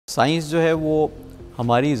Science जो है वो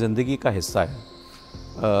हमारी ज़िंदगी का हिस्सा है।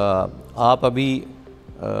 आप अभी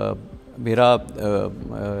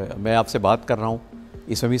मैं आपसे बात कर रहा हूँ,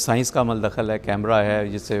 इसमें भी साइंस का अमल दखल है। कैमरा है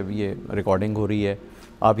जिससे ये रिकॉर्डिंग हो रही है।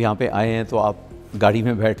 आप यहाँ पे आए हैं तो आप गाड़ी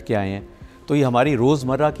में बैठ के आए हैं, तो ये हमारी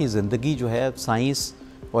रोज़मर्रा की ज़िंदगी जो है साइंस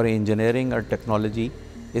और इंजीनियरिंग और टेक्नोलॉजी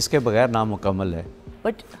इसके बगैर नामुकम्मल है।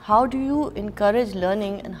 But how do you encourage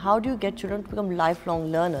learning and how do you get children to become lifelong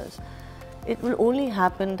learners? It will only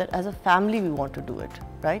happen that as a family we want to do it,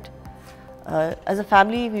 right? As a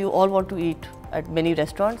family we all want to eat at many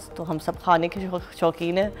restaurants, तो हम सब खाने के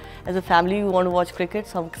शौकीन हैं. As a family we want to watch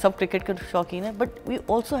cricket, हम सब cricket के शौकीन हैं. But we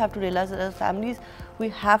also have to realize that as families we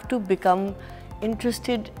have to become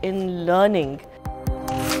interested in learning.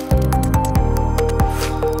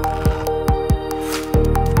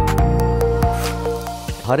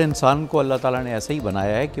 हर इंसान को अल्लाह ताला ने ऐसे ही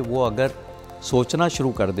बनाया है कि वो अगर सोचना शुरू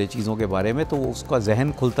कर दे चीज़ों के बारे में तो उसका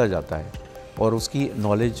जहन खुलता जाता है और उसकी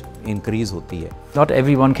नॉलेज इंक्रीज़ होती है। Not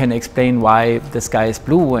everyone can explain why the sky is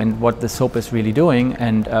blue and what the soap is really doing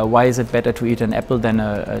and why is it better to eat an apple than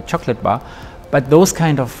a chocolate bar. But those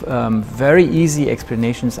kind of very easy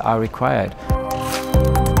explanations are required.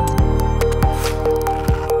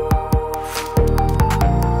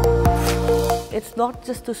 It's not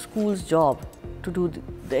just the school's job to do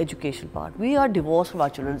the education part. We are divorced from our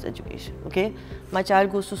children's education, okay? My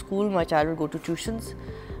child goes to school, my child will go to tuitions,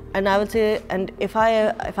 and I will say, and if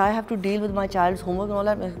I have to deal with my child's homework and all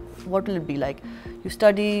that, what will it be like? You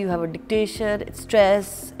study, you have a dictation, it's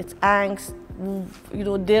stress, it's angst, you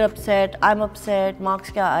know, they're upset, I'm upset, marks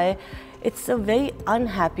kya aaye. It's a very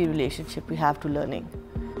unhappy relationship we have to learning.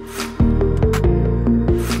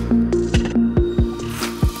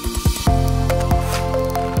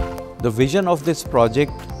 The vision of this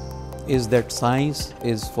project is that science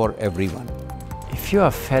is for everyone. If you are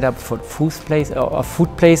fed up of food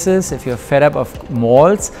places, if you're fed up of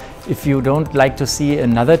malls, if you don't like to see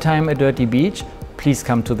another time a dirty beach, please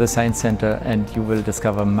come to the Science Centre and you will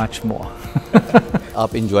discover much more.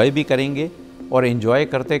 आप enjoy भी करेंगे और enjoy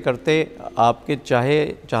करते करते आपके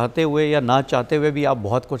चाहते हुए या ना चाहते हुए भी आप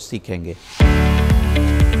बहुत कुछ सीखेंगे।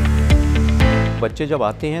 बच्चे जब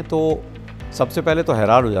आते हैं तो सबसे पहले तो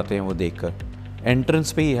हैरान हो जाते हैं वो देखकर,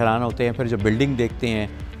 एंट्रेंस पे ही हैरान होते हैं, फिर जब बिल्डिंग देखते हैं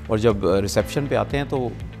और जब रिसेप्शन पे आते हैं तो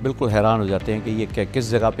बिल्कुल हैरान हो जाते हैं कि ये किस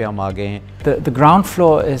जगह पे हम आ गए हैं। The ground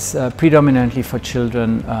floor is predominantly for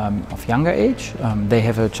children of younger age. They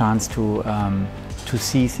have a chance to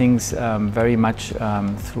see things very much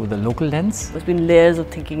through the local lens. There's been layers of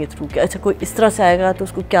thinking it through. अच्छा कोई इस तरह से आएगा तो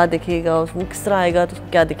उसको क्या दिखेगा, वो किस तरह आएगा तो उसको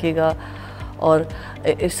क्या दिखेगा, or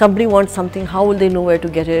if somebody wants something, how will they know where to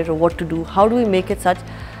get it or what to do? How do we make it such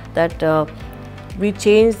that we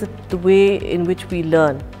change the way in which we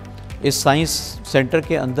learn? इस science centre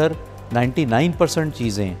के अंदर 99%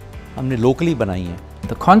 चीज़ें हमने locally बनाई हैं।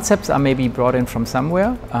 The concepts are maybe brought in from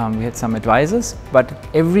somewhere. We had some advisors, but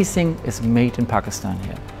everything is made in Pakistan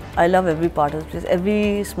here. I love every part of this.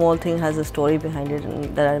 Every small thing has a story behind it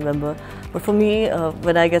that I remember. But for me,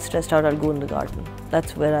 when I get stressed out, I'll go in the garden.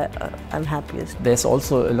 That's where I'm happiest. There's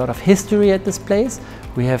also a lot of history at this place.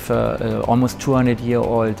 We have almost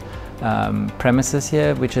 200-year-old premises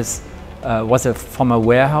here, which was a former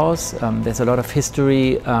warehouse. There's a lot of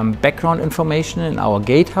history, background information in our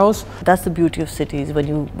gatehouse. That's the beauty of cities,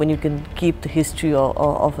 when you can keep the history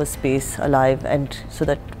of a space alive, and so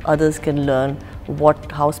that others can learn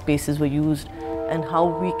how spaces were used and how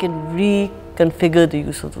we can reconfigure the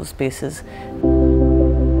use of those spaces.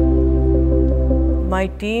 My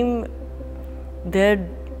team,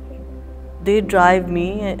 they drive me,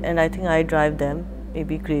 and I think I drive them,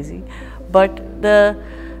 maybe crazy, but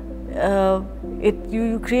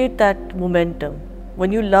you create that momentum.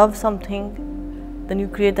 When you love something, then you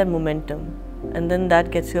create that momentum, and then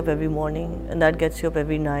that gets you up every morning and that gets you up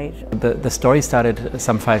every night. The story started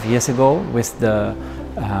some 5 years ago with the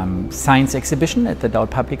science exhibition at the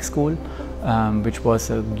Dawood Public School, which was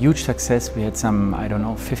a huge success. We had some, I don't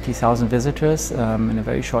know, 50,000 visitors in a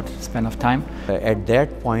very short span of time. At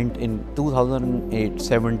that point in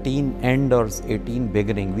 2017 end or 18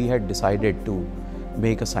 beginning, we had decided to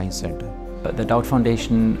make a science center. The Dawood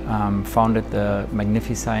Foundation founded the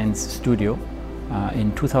Magnifiscience Studio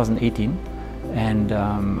in 2018, and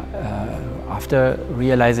after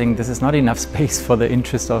realizing this is not enough space for the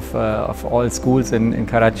interest of all schools in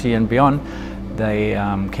Karachi and beyond, they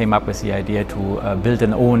came up with the idea to build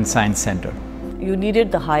an own science center. You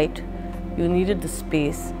needed the height, you needed the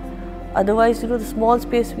space. Otherwise, you know, the small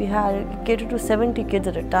space we had catered to 70 kids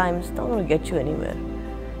at a time. It's not going to get you anywhere.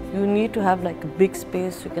 You need to have like a big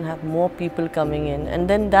space so you can have more people coming in, and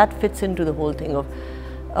then that fits into the whole thing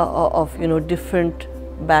of you know, different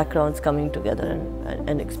backgrounds coming together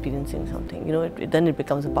and experiencing something. You know, then it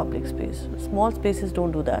becomes a public space. Small spaces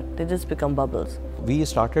don't do that. They just become bubbles. We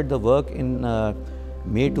started the work in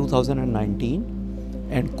May 2019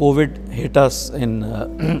 and COVID hit us in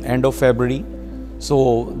end of February.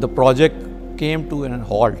 So the project came to an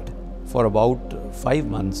halt for about 5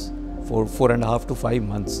 months, for 4.5 to 5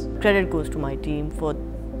 months. Credit goes to my team for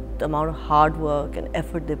the amount of hard work and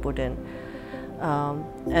effort they put in.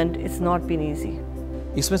 And it's not been easy.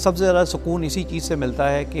 इसमें सबसे ज़्यादा सुकून इसी चीज़ से मिलता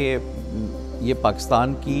है कि ये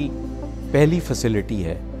पाकिस्तान की पहली फैसिलिटी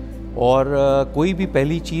है और कोई भी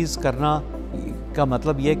पहली चीज़ करना का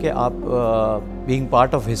मतलब ये कि आप बीइंग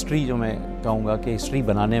पार्ट ऑफ हिस्ट्री, जो मैं कहूँगा कि हिस्ट्री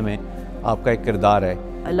बनाने में आपका एक किरदार है.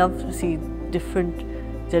 I love to see different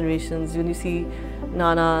generations. You see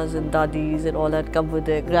nanas and dadis and all that come with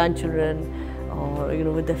their grandchildren, or you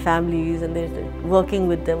know, with their families, and they're working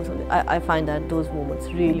with them. I find that those moments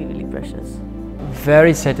really, really precious.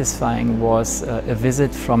 Very satisfying was a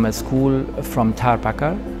visit from a school from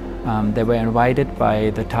Tarbakar. They were invited by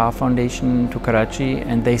the TDF Foundation to Karachi,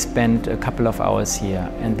 and they spent a couple of hours here.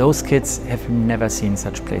 And those kids have never seen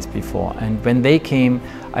such place before. And when they came,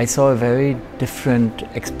 I saw a very different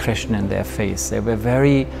expression in their face. They were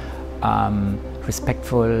very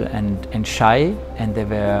respectful and shy, and they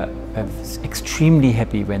were extremely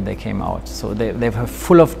happy when they came out. So they were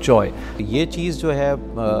full of joy. ये चीज़ जो है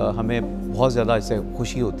हमें बहुत ज़्यादा इससे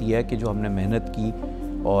खुशी होती है कि जो हमने मेहनत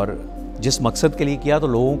की और जिस मकसद के लिए किया, तो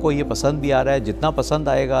लोगों को ये पसंद भी आ रहा है. जितना पसंद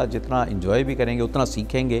आएगा, जितना एंजॉय भी करेंगे, उतना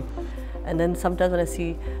सीखेंगे. And then sometimes when I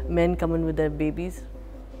see men come in with their babies,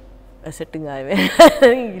 a sitting eye,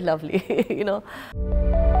 lovely, you know.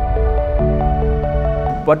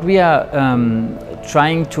 What we are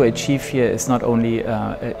trying to achieve here is not only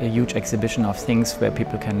a huge exhibition of things where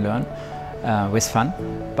people can learn with fun,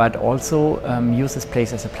 but also use this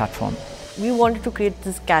place as a platform. We wanted to create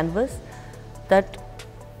this canvas that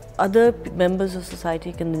other members of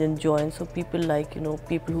society can enjoy, and so people like, you know,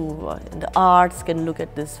 people who are in the arts can look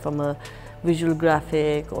at this from a visual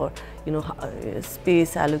graphic, or you know,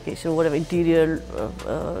 space allocation, whatever, interior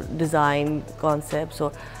design concepts,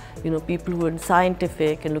 or you know, people who are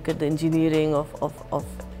scientific and look at the engineering of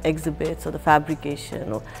exhibits or the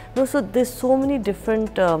fabrication, or you know, so there's so many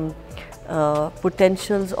different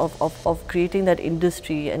potentials of creating that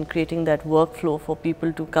industry and creating that workflow for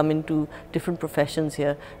people to come into different professions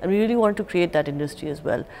here, and we really want to create that industry as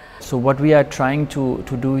well. So what we are trying to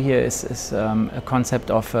do here is a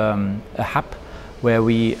concept of a hub where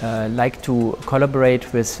we like to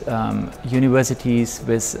collaborate with universities,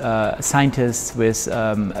 with scientists, with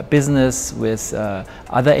business, with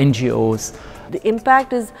other NGOs. The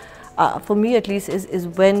impact is, for me at least, is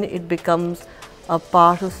when it becomes a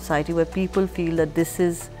part of society where people feel that this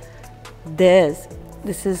is theirs,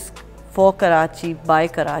 this is for Karachi, by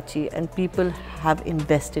Karachi, and people have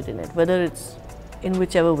invested in it, whether it's in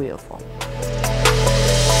whichever way or form.